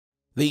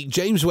The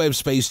James Webb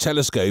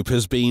Space-Telescope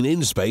has been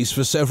in space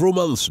for several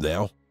months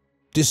now.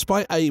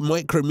 Despite a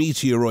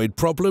micrometeoroid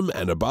problem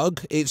and a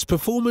bug, its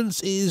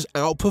performance is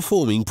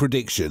outperforming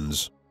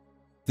predictions.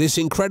 This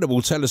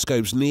incredible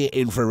telescope's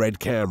near-infrared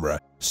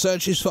camera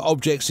searches for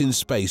objects in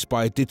space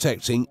by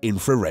detecting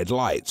infrared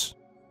light.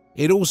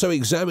 It also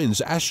examines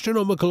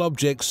astronomical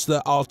objects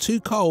that are too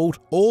cold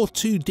or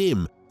too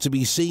dim to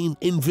be seen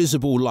in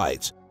visible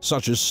light,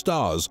 such as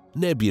stars,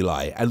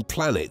 nebulae, and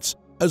planets,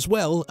 as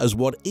well as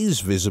what is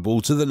visible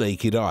to the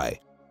naked eye.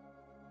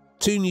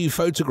 Two new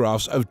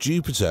photographs of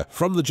Jupiter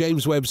from the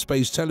James Webb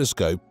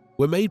Space-Telescope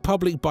were made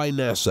public by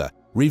NASA,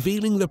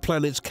 revealing the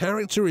planet's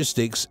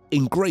characteristics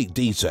in great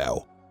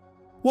detail.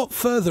 What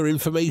further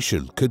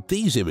information could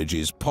these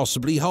images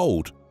possibly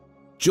hold?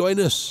 Join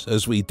us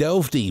as we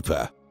delve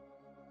deeper.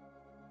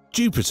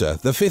 Jupiter,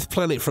 the fifth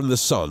planet from the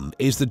Sun,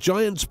 is the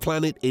giant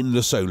planet in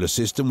the solar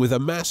system with a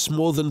mass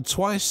more than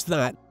twice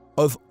that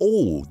of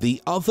all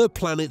the other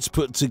planets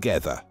put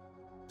together.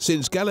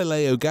 Since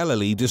Galileo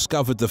Galilei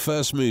discovered the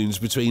first moons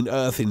between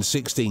Earth in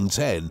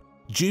 1610,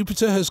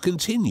 Jupiter has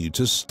continued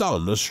to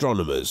stun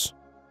astronomers.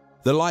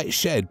 The light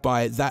shed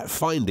by that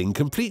finding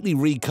completely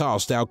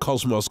recast our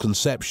cosmos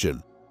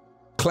conception.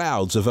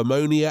 Clouds of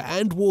ammonia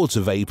and water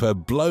vapor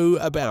blow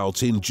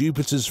about in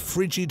Jupiter's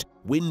frigid,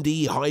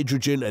 windy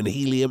hydrogen and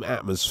helium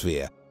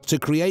atmosphere to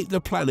create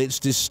the planet's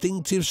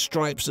distinctive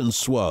stripes and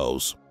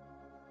swirls.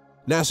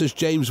 NASA's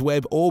James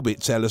Webb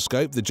Orbit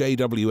Telescope, the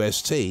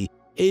JWST,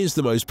 is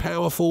the most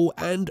powerful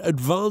and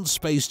advanced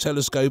space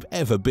telescope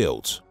ever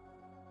built.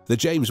 The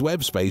James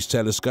Webb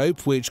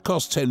Space-Telescope, which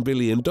cost $10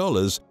 billion,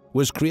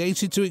 was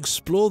created to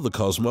explore the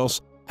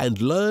cosmos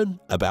and learn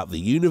about the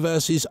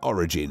universe's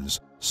origins,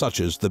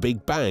 such as the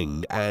Big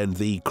Bang and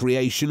the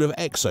creation of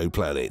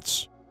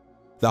exoplanets.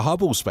 The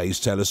Hubble Space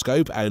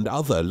Telescope and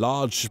other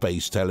large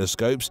space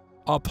telescopes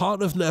are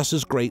part of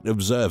NASA's great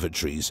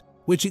observatories,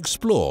 which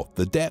explore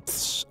the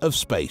depths of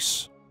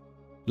space.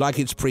 Like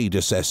its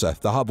predecessor,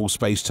 the Hubble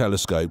Space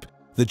Telescope,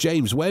 the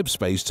James Webb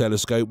Space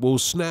Telescope will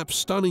snap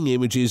stunning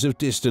images of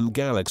distant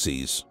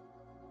galaxies.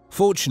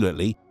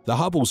 Fortunately, the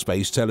Hubble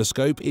Space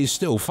Telescope is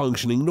still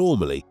functioning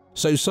normally,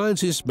 so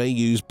scientists may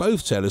use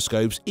both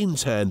telescopes in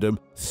tandem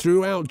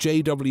throughout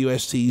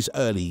JWST's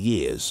early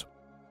years.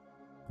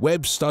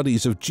 Webb's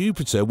studies of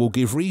Jupiter will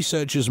give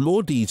researchers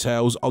more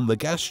details on the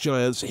gas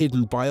giant's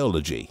hidden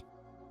biology.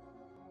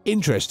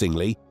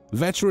 Interestingly,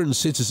 veteran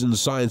citizen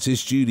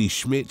scientist Judy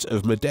Schmidt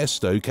of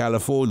Modesto,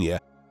 California,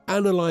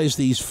 analyzed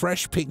these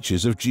fresh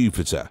pictures of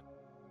Jupiter.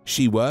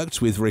 She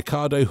worked with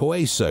Ricardo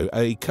Hueso,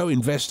 a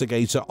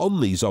co-investigator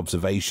on these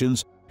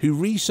observations, who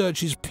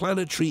researches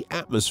planetary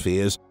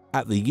atmospheres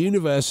at the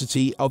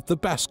University of the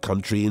Basque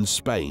Country in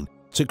Spain,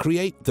 to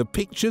create the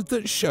picture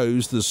that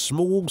shows the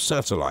small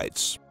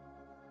satellites.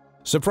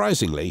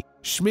 Surprisingly,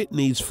 Schmidt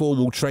needs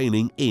formal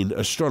training in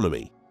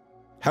astronomy.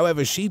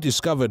 However, she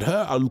discovered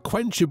her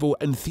unquenchable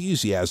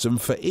enthusiasm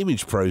for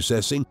image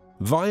processing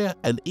via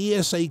an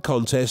ESA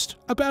contest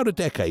about a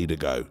decade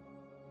ago.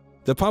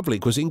 The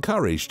public was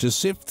encouraged to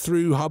sift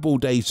through Hubble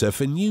data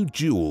for new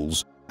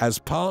jewels as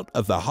part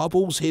of the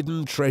Hubble's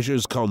Hidden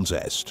Treasures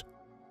contest.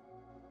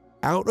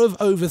 Out of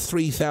over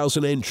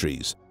 3,000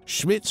 entries,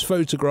 Schmidt's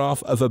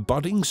photograph of a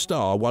budding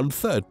star won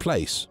third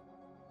place.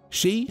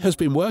 She has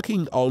been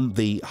working on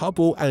the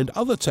Hubble and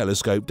other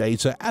telescope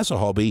data as a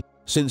hobby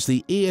since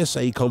the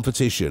ESA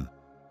competition.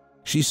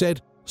 She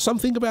said,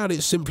 "Something about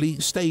it simply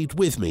stayed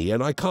with me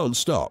and I can't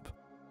stop.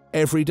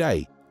 Every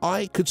day,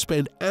 I could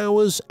spend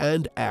hours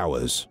and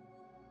hours."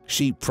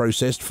 She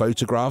processed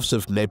photographs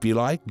of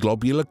nebulae,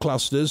 globular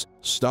clusters,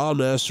 star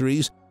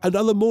nurseries, and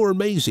other more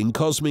amazing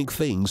cosmic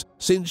things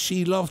since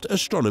she loved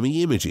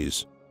astronomy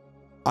images.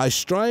 "I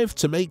strive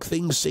to make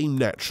things seem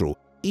natural,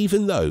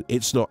 even though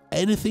it's not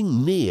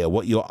anything near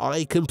what your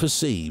eye can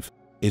perceive,"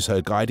 is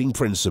her guiding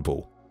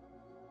principle.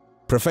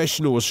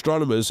 Professional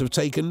astronomers have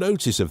taken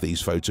notice of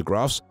these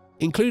photographs,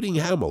 including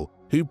Hamill,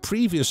 who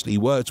previously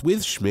worked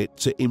with Schmidt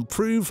to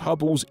improve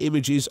Hubble's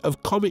images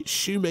of comet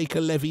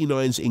Shoemaker-Levy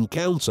 9's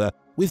encounter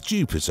with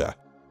Jupiter.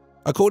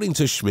 According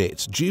to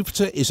Schmidt,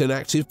 Jupiter is an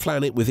active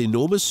planet with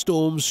enormous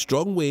storms,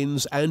 strong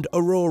winds, and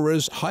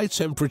auroras, high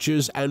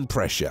temperatures, and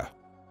pressure.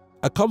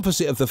 A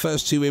composite of the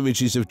first two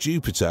images of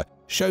Jupiter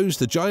shows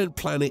the giant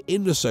planet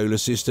in the solar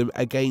system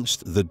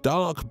against the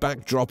dark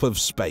backdrop of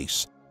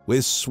space,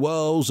 with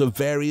swirls of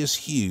various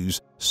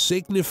hues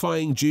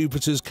signifying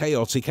Jupiter's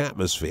chaotic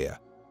atmosphere.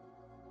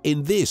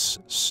 In this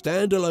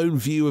standalone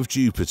view of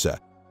Jupiter,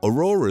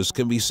 auroras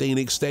can be seen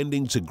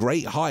extending to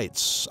great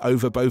heights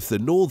over both the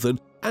northern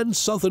and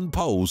southern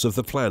poles of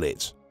the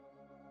planet.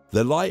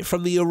 The light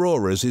from the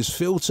auroras is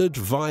filtered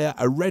via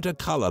a redder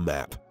color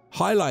map,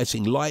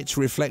 highlighting light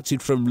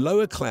reflected from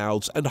lower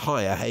clouds and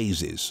higher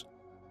hazes.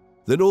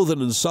 The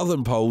northern and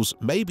southern poles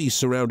may be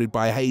surrounded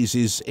by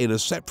hazes in a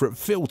separate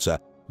filter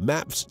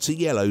mapped to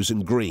yellows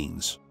and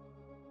greens.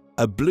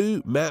 A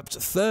blue mapped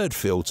third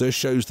filter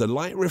shows the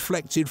light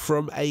reflected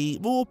from a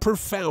more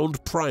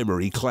profound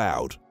primary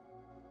cloud.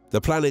 The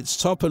planet's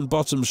top and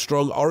bottom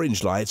strong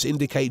orange lights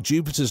indicate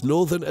Jupiter's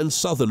northern and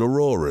southern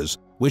auroras,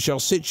 which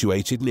are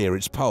situated near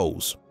its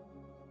poles.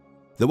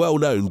 The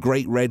well-known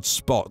Great Red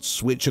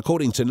Spots, which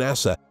according to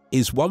NASA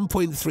is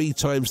 1.3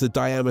 times the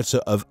diameter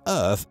of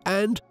Earth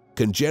and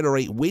can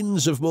generate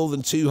winds of more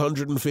than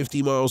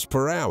 250 miles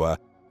per hour,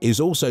 is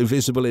also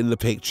visible in the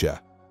picture.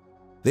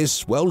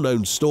 This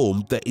well-known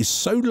storm that is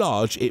so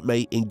large it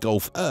may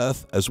engulf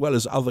Earth as well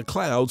as other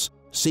clouds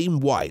seem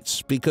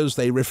white because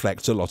they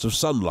reflect a lot of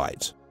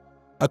sunlight.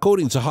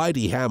 According to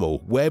Heidi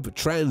Hamel, Webb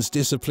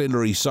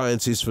transdisciplinary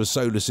scientist for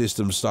solar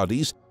system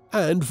studies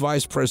and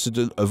vice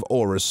president of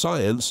Aura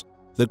Science,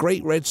 the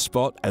Great Red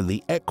Spot and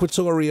the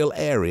equatorial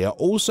area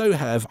also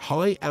have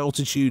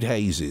high-altitude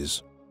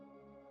hazes.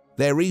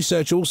 Their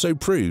research also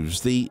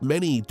proves the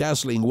many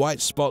dazzling white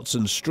spots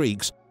and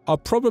streaks are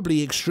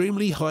probably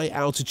extremely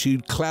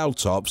high-altitude cloud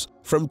tops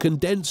from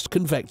condensed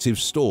convective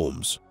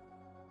storms.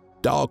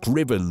 Dark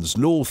ribbons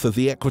north of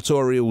the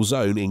equatorial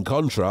zone, in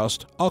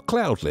contrast, are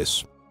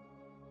cloudless.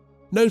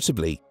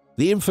 Notably,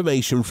 the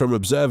information from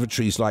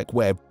observatories like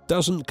Webb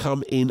doesn't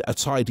come in a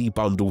tidy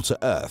bundle to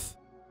Earth.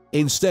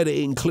 Instead,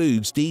 it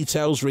includes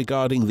details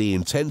regarding the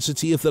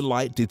intensity of the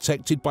light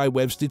detected by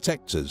Webb's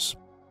detectors.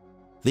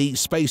 The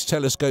Space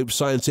Telescope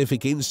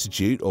Scientific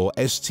Institute, or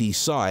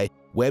STSci,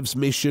 Webb's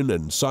Mission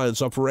and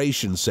Science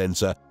Operations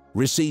Center,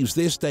 receives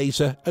this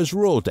data as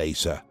raw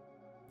data.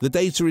 The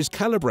data is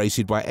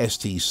calibrated by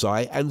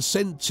STSci and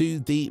sent to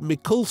the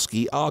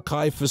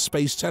Mikulski-Archive for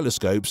space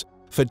telescopes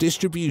for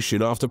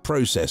distribution after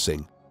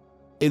processing.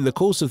 In the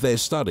course of their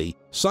study,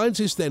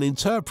 scientists then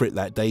interpret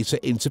that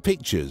data into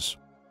pictures.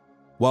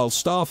 While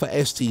staff at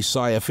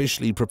STSci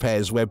officially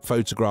prepares Webb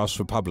photographs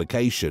for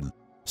publication,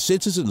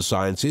 citizen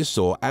scientists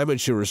or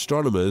amateur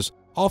astronomers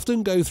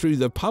often go through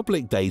the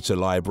public data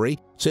library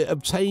to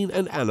obtain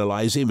and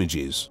analyze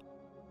images.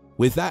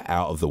 With that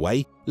out of the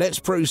way, let's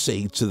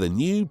proceed to the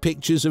new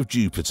pictures of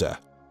Jupiter.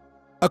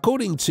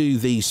 According to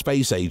the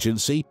space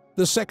agency,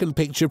 the second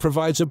picture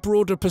provides a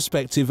broader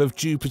perspective of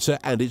Jupiter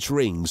and its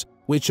rings,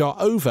 which are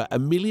over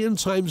 1 million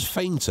times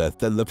fainter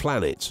than the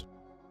planet.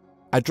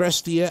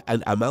 Adrastea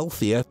and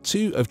Amalthea,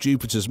 two of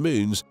Jupiter's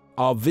moons,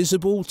 are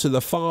visible to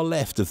the far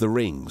left of the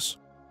rings.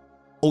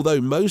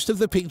 Although most of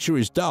the picture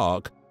is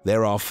dark,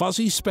 there are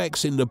fuzzy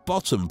specks in the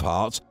bottom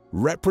part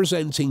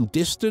representing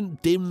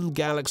distant dim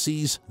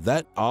galaxies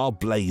that are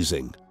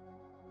blazing.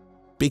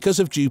 Because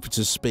of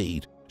Jupiter's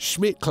speed,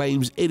 Schmidt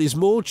claims it is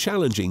more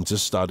challenging to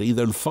study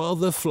than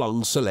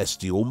farther-flung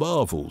celestial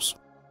marvels.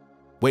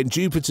 When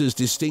Jupiter's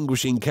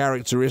distinguishing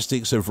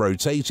characteristics have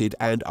rotated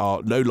and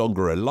are no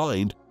longer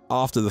aligned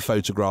after the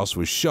photographs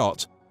were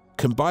shot,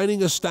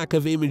 combining a stack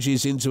of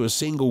images into a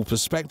single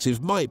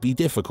perspective might be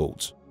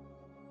difficult.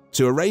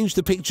 To arrange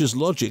the pictures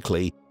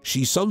logically,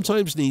 she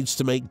sometimes needs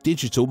to make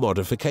digital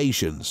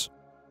modifications.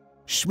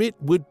 Schmidt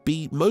would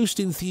be most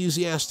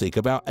enthusiastic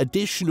about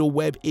additional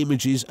Webb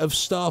images of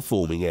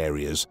star-forming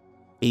areas,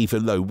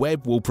 even though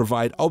Webb will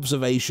provide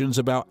observations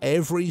about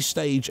every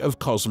stage of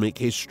cosmic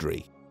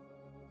history.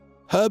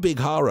 Her Big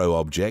Haro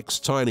objects,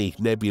 tiny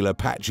nebula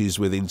patches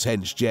with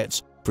intense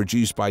jets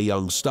produced by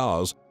young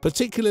stars,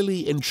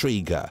 particularly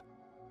intrigue her.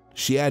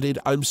 She added,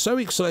 "I'm so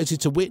excited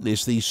to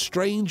witness these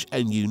strange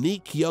and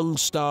unique young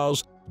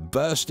stars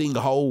bursting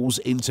holes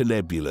into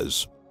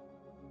nebulas."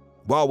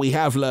 While we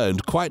have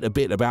learned quite a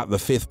bit about the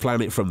fifth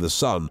planet from the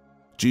Sun,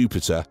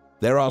 Jupiter,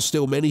 there are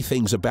still many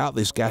things about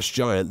this gas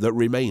giant that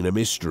remain a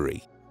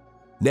mystery.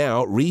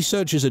 Now,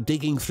 researchers are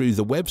digging through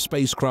the Webb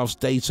spacecraft's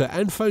data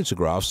and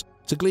photographs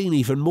to glean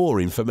even more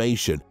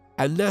information,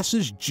 and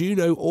NASA's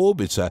Juno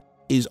orbiter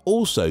is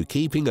also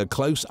keeping a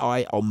close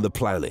eye on the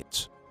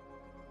planet.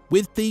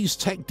 With these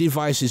tech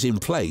devices in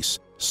place,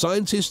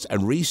 scientists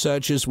and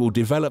researchers will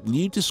develop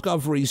new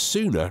discoveries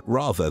sooner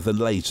rather than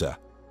later.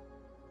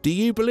 Do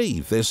you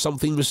believe there's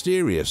something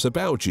mysterious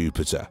about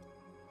Jupiter?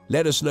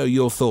 Let us know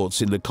your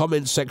thoughts in the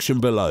comments section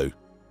below.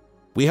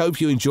 We hope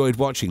you enjoyed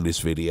watching this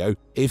video.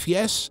 If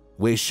yes,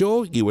 we're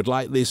sure you would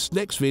like this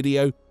next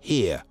video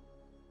here.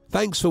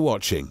 Thanks for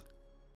watching.